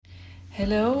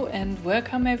Hello and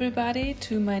welcome everybody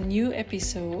to my new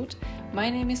episode. My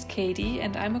name is Katie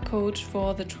and I'm a coach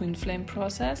for the Twin Flame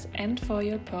process and for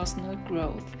your personal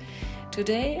growth.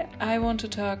 Today I want to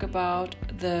talk about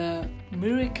the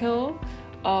miracle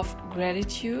of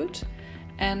gratitude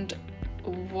and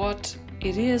what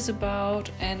it is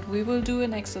about, and we will do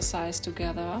an exercise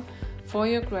together for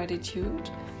your gratitude.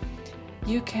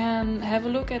 You can have a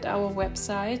look at our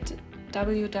website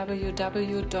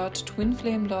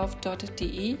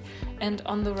www.twinflamelove.de, and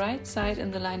on the right side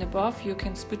in the line above you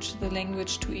can switch the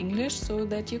language to English so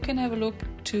that you can have a look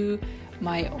to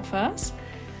my offers.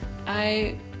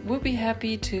 I will be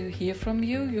happy to hear from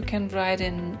you. You can write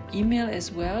an email as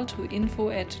well to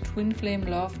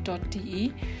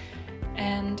info@twinflamelove.de,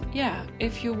 and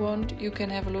if you want you can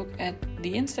have a look at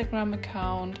the Instagram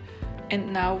account.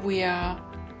 And now we are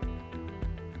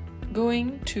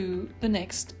going to the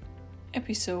next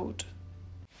episode.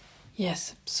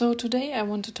 Yes, so today I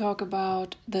want to talk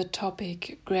about the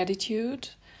topic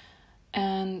gratitude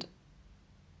and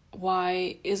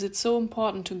why is it so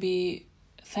important to be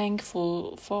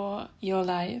thankful for your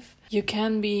life. You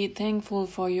can be thankful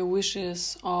for your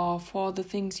wishes or for the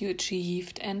things you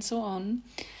achieved and so on.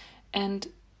 And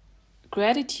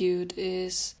gratitude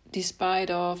is, despite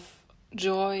of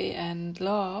joy and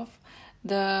love,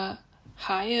 the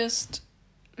highest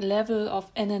level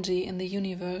of energy in the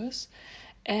universe,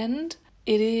 and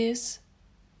it is,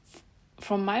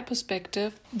 from my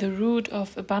perspective, the root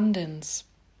of abundance.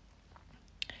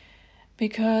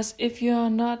 Because if you are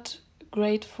not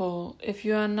grateful, if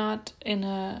you are not in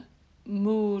a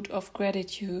mood of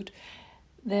gratitude,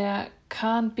 there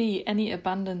can't be any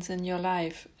abundance in your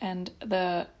life, and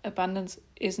the abundance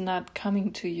is not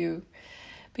coming to you,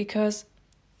 because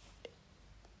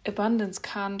abundance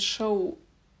can't show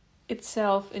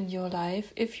itself in your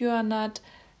life if you are not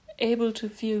able to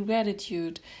feel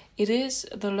gratitude. It is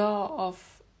the law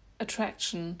of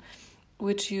attraction,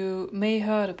 which you may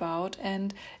heard about,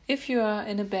 and if you are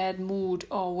in a bad mood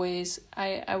always,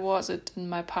 I was it in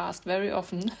my past very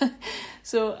often,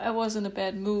 so I was in a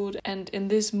bad mood, and in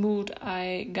this mood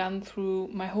I gone through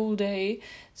my whole day.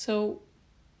 So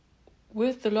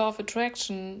with the law of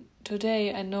attraction,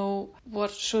 today I know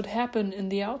what should happen in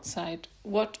the outside,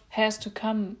 what has to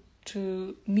come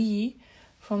to me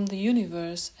from the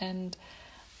universe. And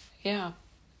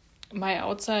my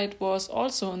outside was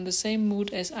also in the same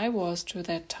mood as I was to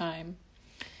that time.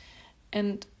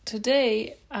 And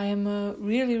today I am a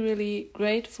really, really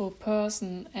grateful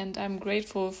person, and I'm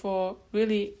grateful for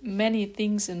really many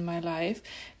things in my life,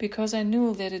 because I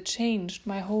knew that it changed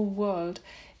my whole world.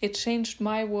 It changed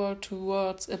my world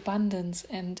towards abundance,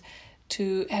 and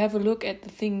to have a look at the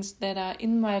things that are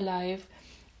in my life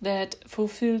that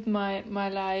fulfilled my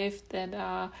life, that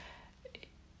are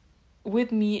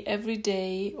with me every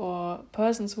day, or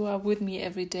persons who are with me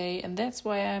every day, and that's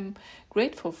why I'm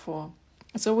grateful for.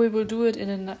 So we will do it in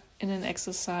an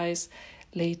exercise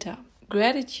later.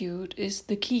 Gratitude is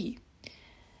the key.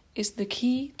 Is the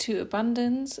key to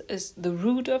abundance, is the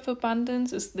root of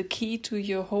abundance, is the key to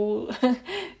your whole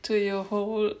to your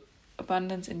whole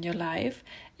abundance in your life.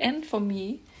 And for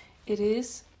me, it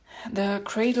is the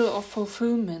cradle of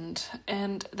fulfillment.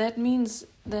 And that means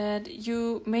that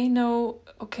you may know,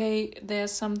 okay,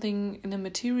 there's something in a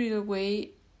material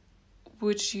way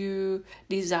which you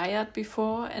desired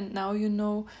before, and now you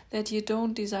know that you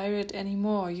don't desire it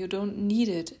anymore, you don't need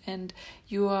it, and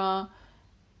you are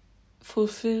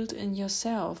fulfilled in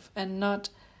yourself, and not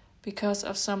because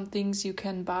of some things you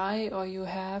can buy or you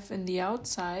have in the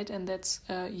outside, and that's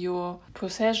your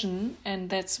possession, and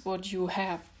that's what you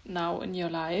have now in your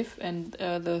life, and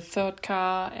the third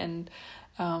car and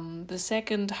the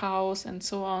second house and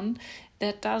so on.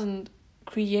 That doesn't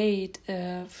create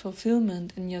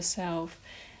fulfillment in yourself.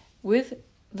 With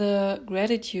the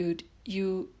gratitude,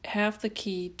 you have the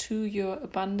key to your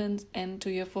abundance and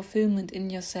to your fulfillment in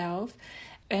yourself,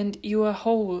 and you are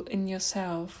whole in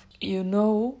yourself. You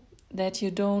know that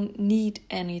you don't need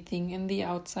anything in the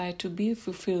outside to be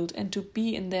fulfilled and to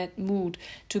be in that mood,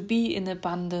 to be in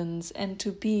abundance and to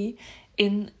be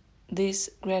in this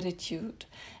gratitude.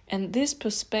 And this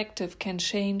perspective can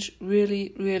change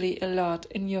really, really a lot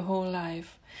in your whole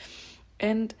life.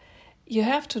 And you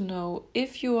have to know,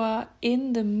 if you are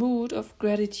in the mood of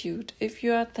gratitude, if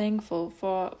you are thankful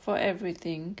for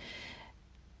everything,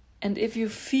 and if you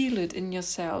feel it in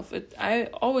yourself, I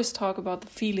always talk about the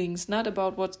feelings, not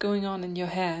about what's going on in your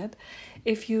head.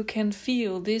 If you can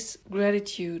feel this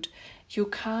gratitude, you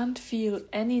can't feel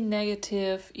any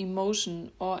negative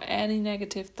emotion or any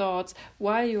negative thoughts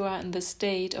while you are in the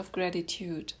state of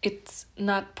gratitude. It's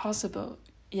not possible.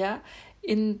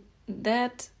 In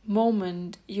that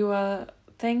moment you are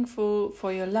thankful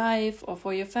for your life or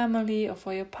for your family or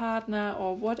for your partner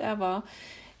or whatever,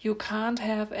 you can't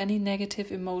have any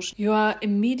negative emotion. You are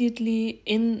immediately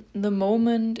in the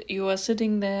moment, you are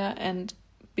sitting there and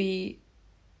be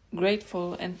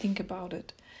grateful and think about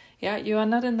it. Yeah, you are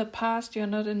not in the past, you are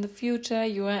not in the future,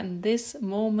 you are in this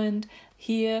moment,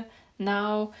 here,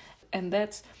 now, and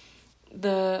that's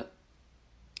the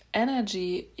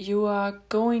energy you are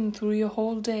going through your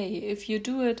whole day. If you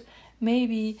do it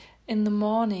maybe in the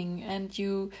morning and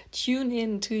you tune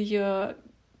into your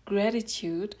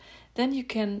gratitude, then you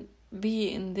can be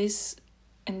in this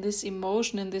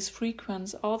emotion, in this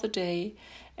frequency all the day,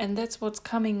 and that's what's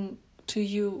coming to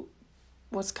you,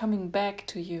 what's coming back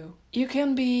to you. You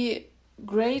can be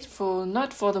grateful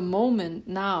not for the moment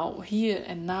now, here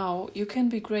and now. You can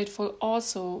be grateful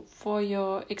also for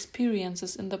your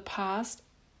experiences in the past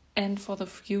and for the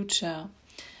future.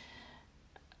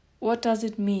 What does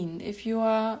it mean? If you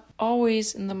are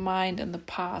always in the mind in the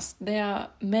past, there are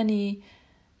many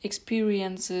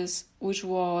experiences which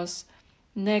was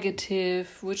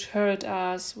negative, which hurt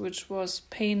us, which was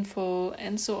painful,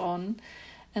 and so on.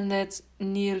 And that's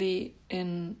nearly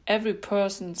in every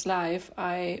person's life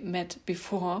I met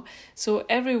before. So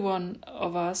every one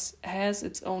of us has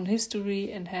its own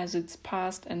history and has its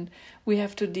past, and we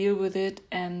have to deal with it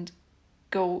and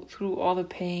go through all the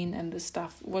pain and the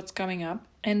stuff, what's coming up.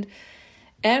 And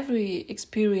every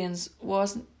experience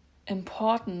was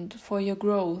important for your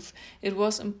growth. It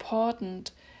was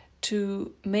important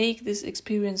to make this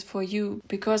experience for you,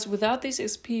 because without this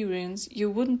experience you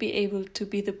wouldn't be able to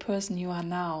be the person you are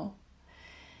now.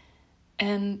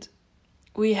 And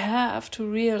we have to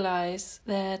realize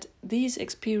that this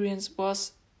experience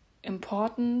was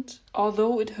important,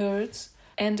 although it hurts,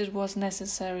 and it was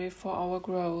necessary for our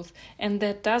growth. And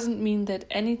that doesn't mean that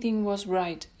anything was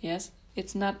right. Yes,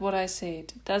 it's not what I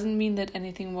said. It doesn't mean that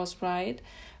anything was right,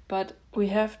 but we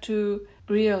have to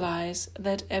realize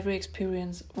that every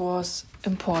experience was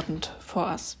important for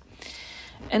us.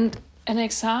 And an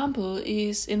example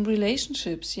is in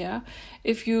relationships, yeah?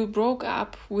 If you broke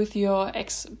up with your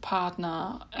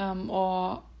ex-partner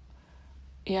or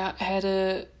had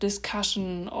a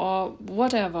discussion or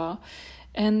whatever,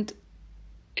 and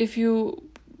if you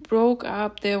broke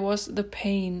up, there was the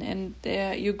pain, and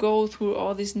there you go through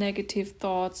all these negative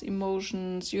thoughts,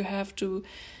 emotions, you have to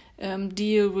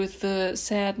deal with the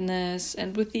sadness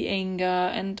and with the anger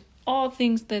and all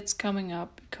things that's coming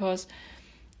up because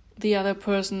the other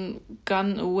person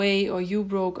gone away or you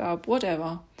broke up,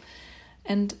 whatever.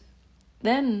 And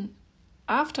then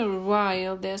after a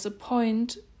while there's a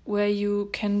point where you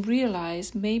can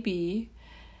realize maybe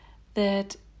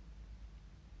that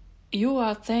you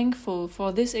are thankful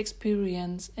for this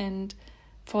experience and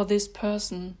for this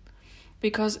person,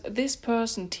 because this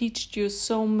person taught you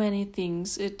so many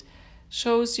things. It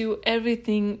shows you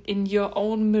everything in your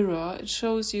own mirror. It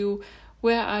shows you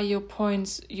where are your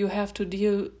points you have to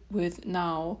deal with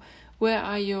now, where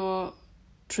are your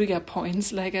trigger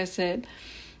points, like I said.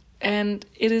 And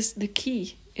it is the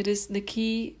key. It is the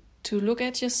key to look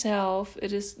at yourself.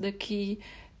 It is the key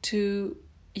to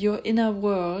your inner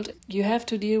world. You have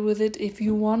to deal with it if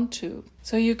you want to.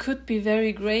 So you could be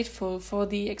very grateful for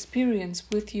the experience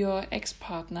with your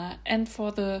ex-partner and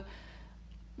for the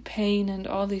pain and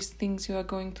all these things you are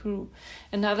going through.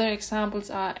 And other examples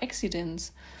are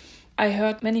accidents. I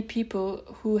heard many people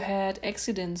who had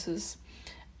accidents,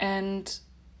 and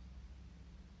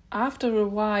after a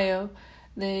while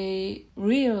they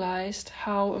realized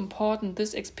how important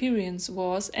this experience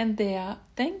was, and they are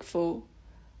thankful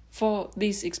for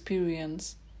this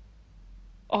experience.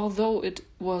 Although it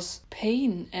was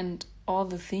pain and all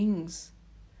the things,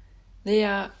 they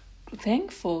are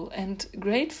thankful and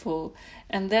grateful,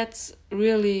 and that's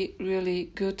really,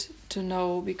 really good to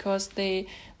know, because they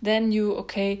then knew,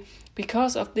 okay,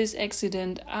 because of this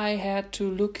accident I had to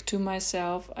look to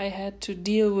myself, I had to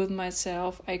deal with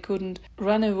myself, I couldn't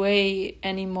run away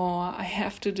anymore, I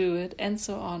have to do it, and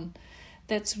so on.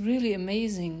 That's really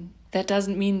amazing. That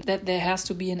doesn't mean that there has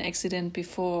to be an accident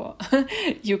before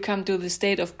you come to the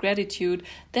state of gratitude.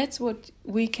 That's what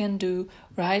we can do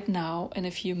right now in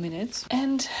a few minutes.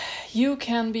 And you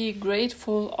can be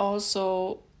grateful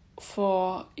also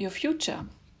for your future.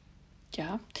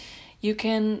 Yeah. You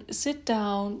can sit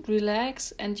down,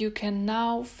 relax, and you can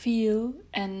now feel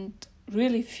and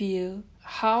really feel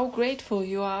how grateful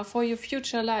you are for your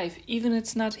future life, even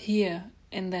it's not here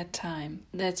in that time.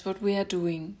 That's what we are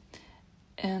doing.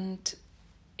 And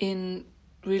in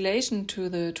relation to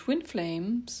the twin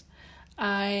flames,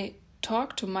 I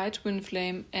talked to my twin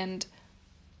flame and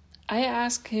I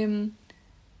asked him,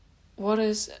 what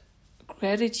is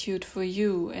gratitude for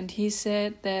you, and he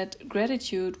said that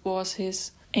gratitude was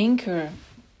his anchor,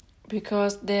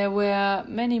 because there were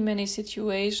many, many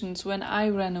situations when I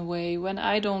ran away, when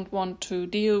I don't want to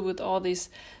deal with all this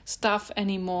stuff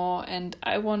anymore, and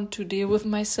I want to deal with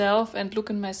myself and look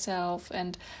in myself,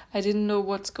 and I didn't know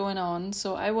what's going on,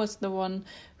 so I was the one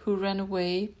who ran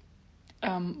away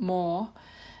more.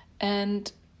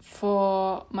 And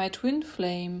for my twin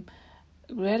flame,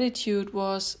 gratitude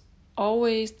was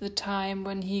always the time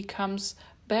when he comes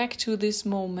back to this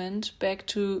moment, back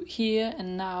to here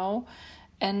and now,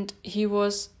 and he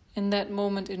was in that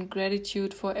moment in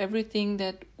gratitude for everything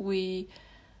that we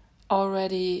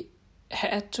already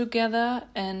had together,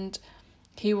 and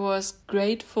he was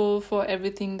grateful for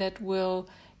everything that will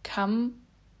come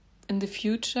in the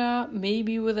future,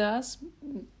 maybe with us.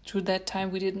 To that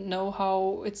time we didn't know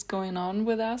how it's going on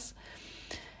with us,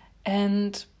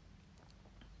 and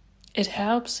it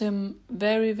helps him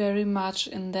very, very much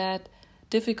in that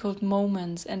difficult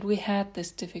moments, and we had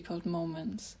these difficult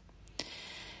moments.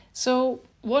 So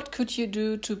what could you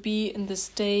do to be in the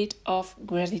state of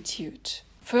gratitude?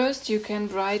 First, you can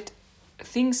write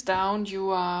things down you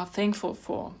are thankful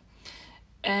for.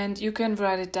 And you can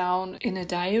write it down in a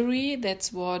diary.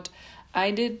 That's what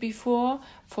I did before,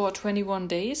 for 21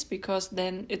 days, because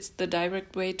then it's the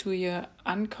direct way to your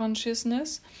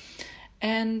unconsciousness.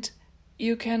 And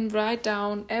you can write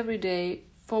down every day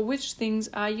for which things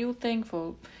are you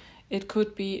thankful. It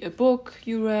could be a book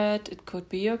you read, it could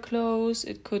be your clothes,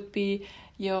 it could be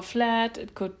your flat,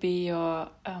 it could be your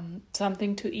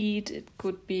something to eat, it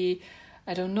could be,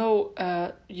 I don't know,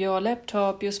 your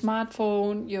laptop, your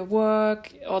smartphone, your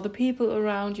work, or the people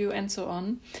around you, and so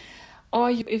on. Or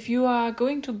if you are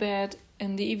going to bed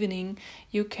in the evening,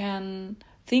 you can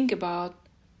think about,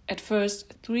 at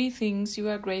first, 3 things you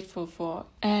are grateful for.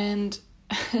 And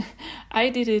I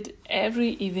did it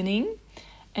every evening.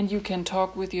 And you can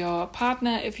talk with your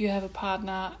partner if you have a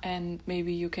partner, and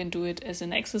maybe you can do it as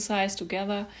an exercise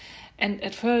together. And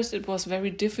at first it was very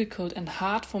difficult and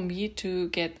hard for me to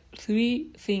get 3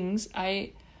 things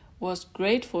I was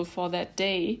grateful for that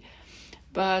day.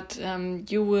 But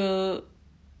you will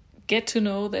get to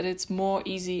know that it's more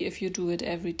easy if you do it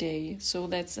every day. So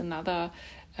that's another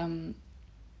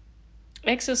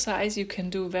exercise you can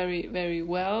do very, very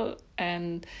well.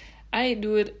 And I'm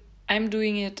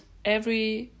doing it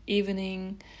every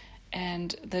evening,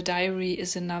 and the diary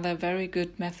is another very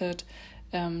good method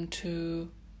to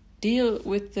deal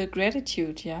with the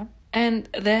gratitude, yeah. And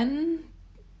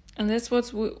that's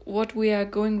what we are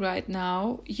going right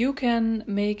now. You can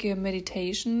make a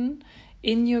meditation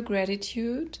in your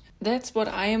gratitude. That's what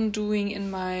I am doing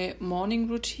in my morning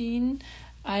routine.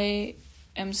 I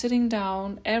am sitting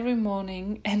down every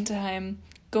morning and I'm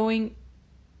going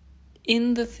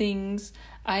in the things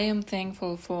I am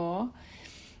thankful for,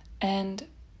 and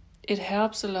it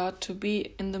helps a lot to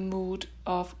be in the mood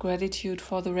of gratitude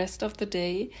for the rest of the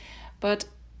day. But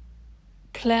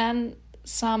plan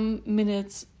some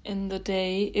minutes in the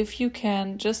day, if you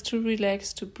can, just to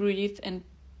relax, to breathe and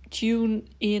tune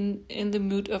in the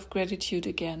mood of gratitude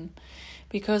again.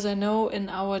 Because I know in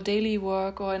our daily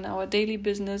work or in our daily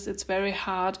business, it's very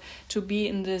hard to be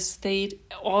in this state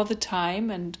all the time,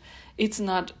 and it's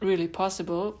not really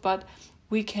possible, but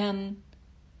we can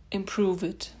improve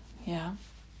it, yeah.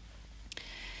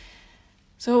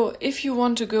 So if you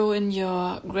want to go in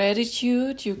your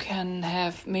gratitude, you can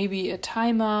have maybe a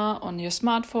timer on your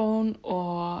smartphone,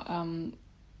 or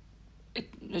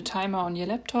a timer on your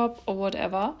laptop or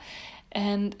whatever,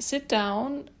 and sit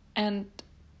down and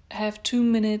have 2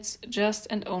 minutes just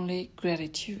and only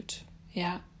gratitude.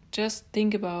 Yeah, just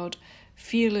think about,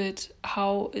 feel it.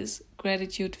 How is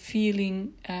gratitude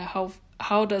feeling?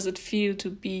 How does it feel to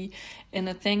be in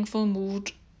a thankful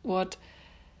mood? What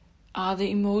are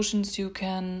the emotions you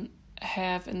can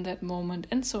have in that moment,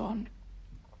 and so on.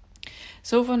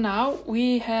 So for now,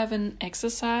 we have an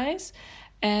exercise,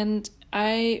 and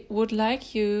I would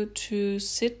like you to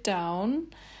sit down.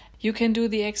 You can do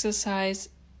the exercise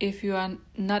if you are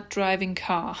not driving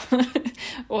car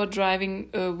or driving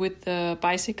with the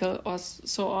bicycle or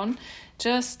so on.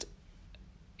 Just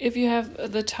if you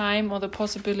have the time or the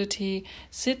possibility,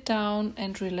 sit down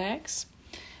and relax,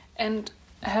 and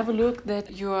have a look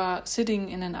that you are sitting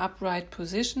in an upright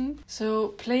position. So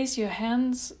place your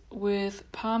hands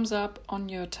with palms up on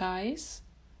your thighs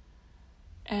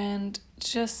and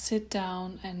just sit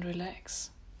down and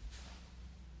relax.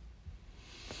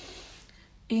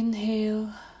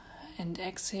 Inhale and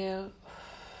exhale.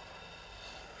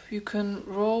 You can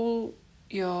roll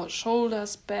your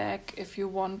shoulders back if you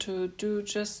want to do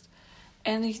just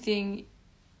anything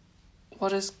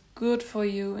what is good for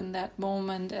you in that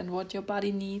moment and what your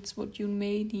body needs, what you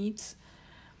may need.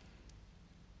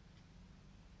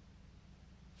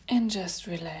 And just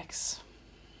relax.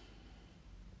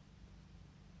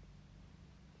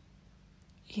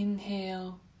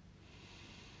 Inhale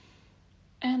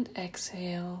and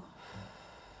exhale.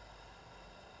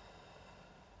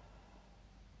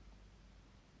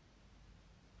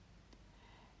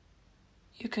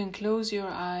 You can close your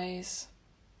eyes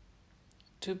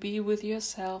to be with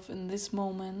yourself in this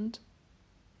moment.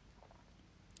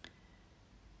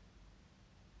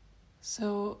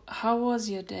 So, how was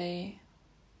your day?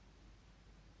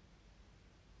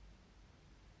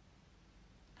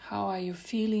 How are you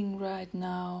feeling right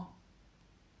now?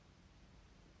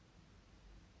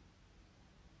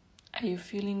 Are you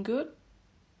feeling good?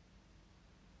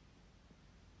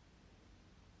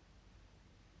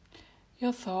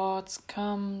 Your thoughts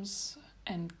comes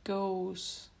and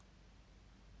goes,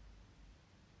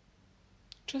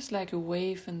 just like a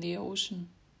wave in the ocean.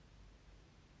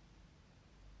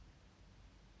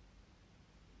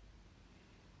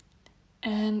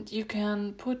 And you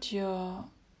can put your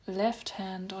left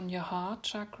hand on your heart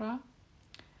chakra,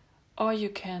 or you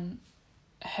can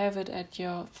have it at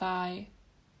your thigh.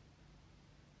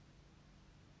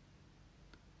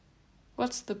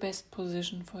 What's the best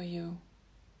position for you?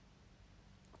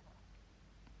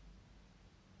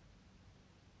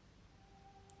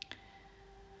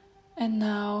 And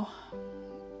now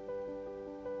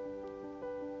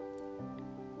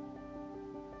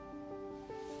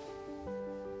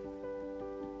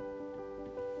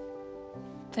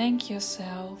thank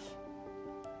yourself,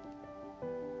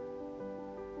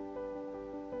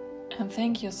 and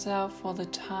thank yourself for the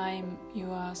time you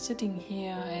are sitting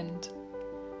here and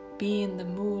be in the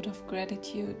mood of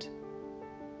gratitude.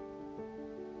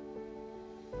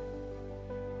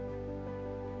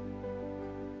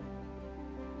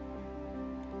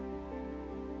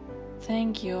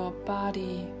 Thank your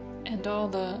body and all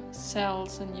the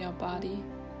cells in your body.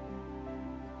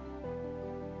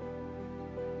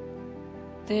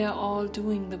 They are all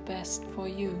doing the best for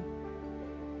you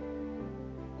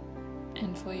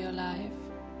and for your life.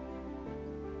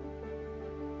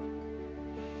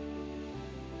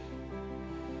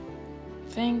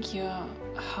 Thank your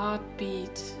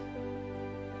heartbeat.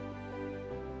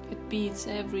 It beats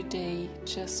every day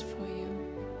just for you.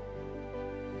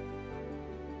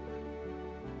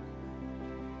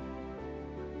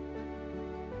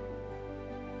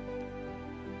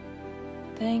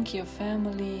 Thank your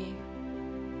family.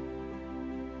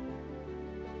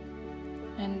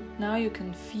 And now you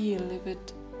can feel if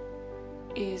it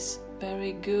is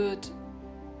very good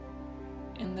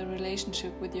in the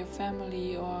relationship with your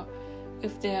family, or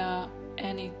if there are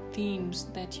any themes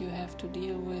that you have to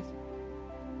deal with.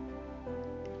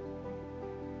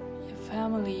 Your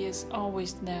family is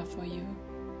always there for you.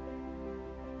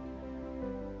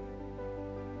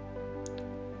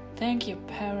 Thank your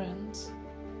parents.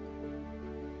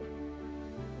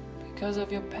 Because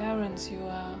of your parents, you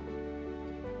are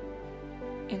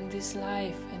in this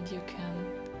life and you can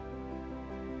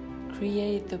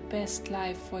create the best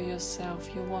life for yourself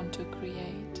you want to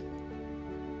create.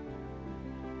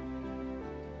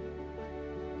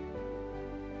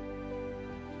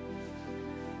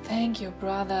 Thank your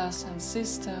brothers and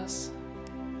sisters.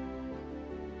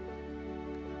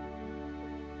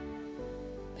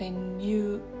 They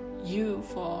knew you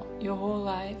for your whole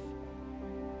life,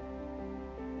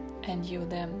 and you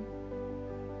them.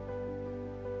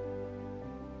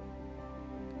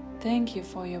 Thank you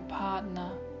for your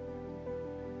partner,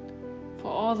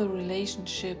 for all the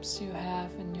relationships you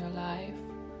have in your life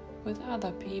with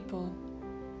other people,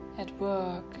 at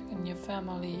work, in your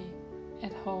family,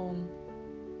 at home.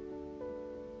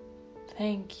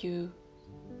 Thank you.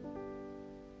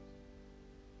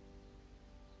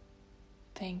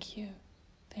 Thank you.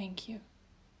 Thank you.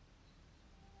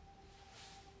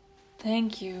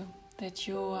 Thank you that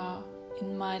you are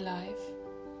in my life.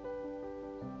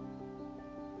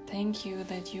 Thank you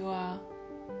that you are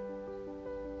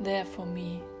there for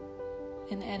me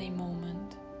in any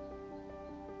moment.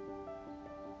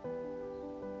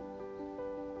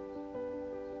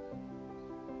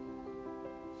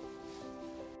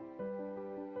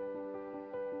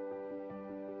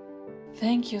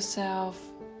 Thank yourself.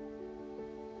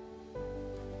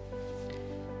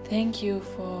 Thank you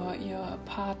for your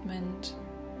apartment.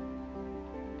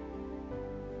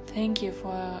 Thank you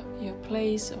for your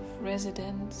place of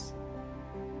residence.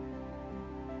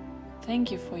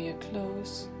 Thank you for your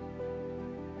clothes,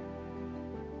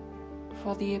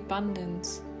 for the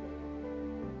abundance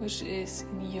which is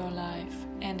in your life,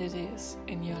 and it is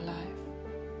in your life.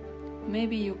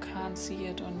 Maybe you can't see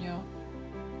it on your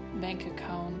bank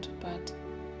account, but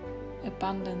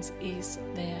abundance is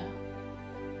there.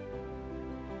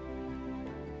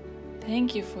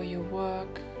 Thank you for your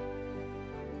work,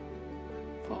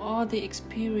 for all the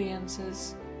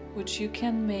experiences which you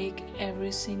can make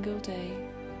every single day.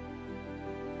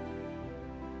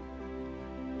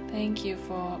 Thank you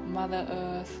for Mother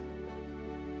Earth,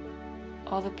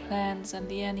 all the plants and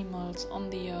the animals on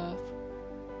the earth.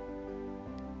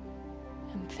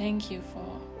 And thank you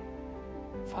for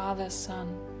Father,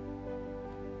 Son.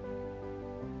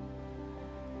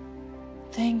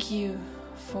 Thank you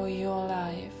for your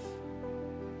life.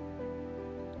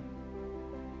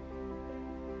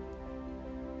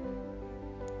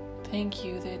 Thank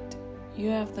you that you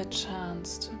have the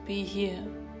chance to be here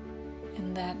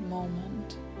in that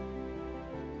moment.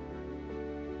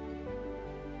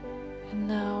 And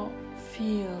now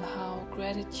feel how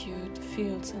gratitude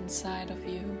feels inside of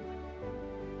you.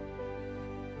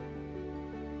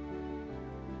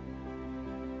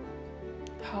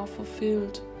 How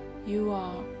fulfilled you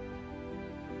are.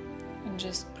 And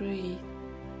just breathe.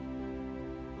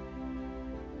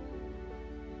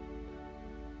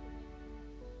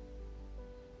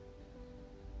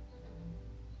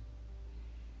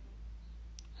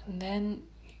 And then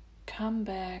come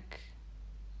back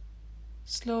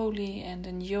slowly and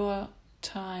in your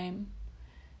time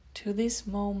to this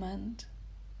moment.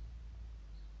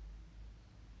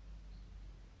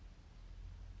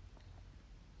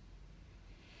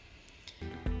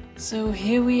 So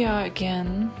here we are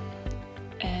again,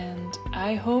 and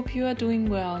I hope you are doing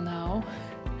well now.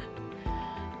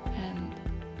 And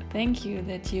thank you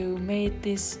that you made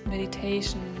this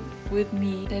meditation with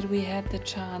me, that we had the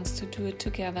chance to do it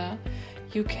together.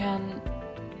 You can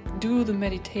do the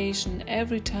meditation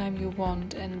every time you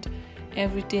want, and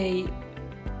every day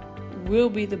will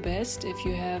be the best if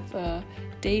you have a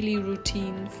daily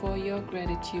routine for your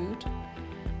gratitude.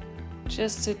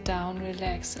 Just sit down,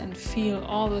 relax, and feel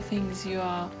all the things you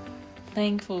are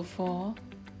thankful for.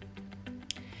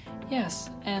 Yes,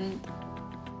 and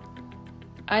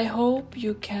I hope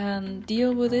you can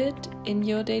deal with it in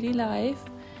your daily life.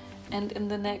 And in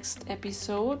the next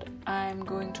episode, I'm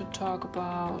going to talk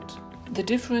about the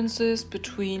differences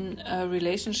between a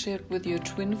relationship with your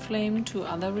twin flame to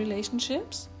other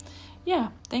relationships. Yeah,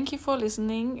 thank you for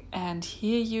listening, and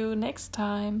hear you next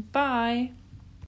time. Bye!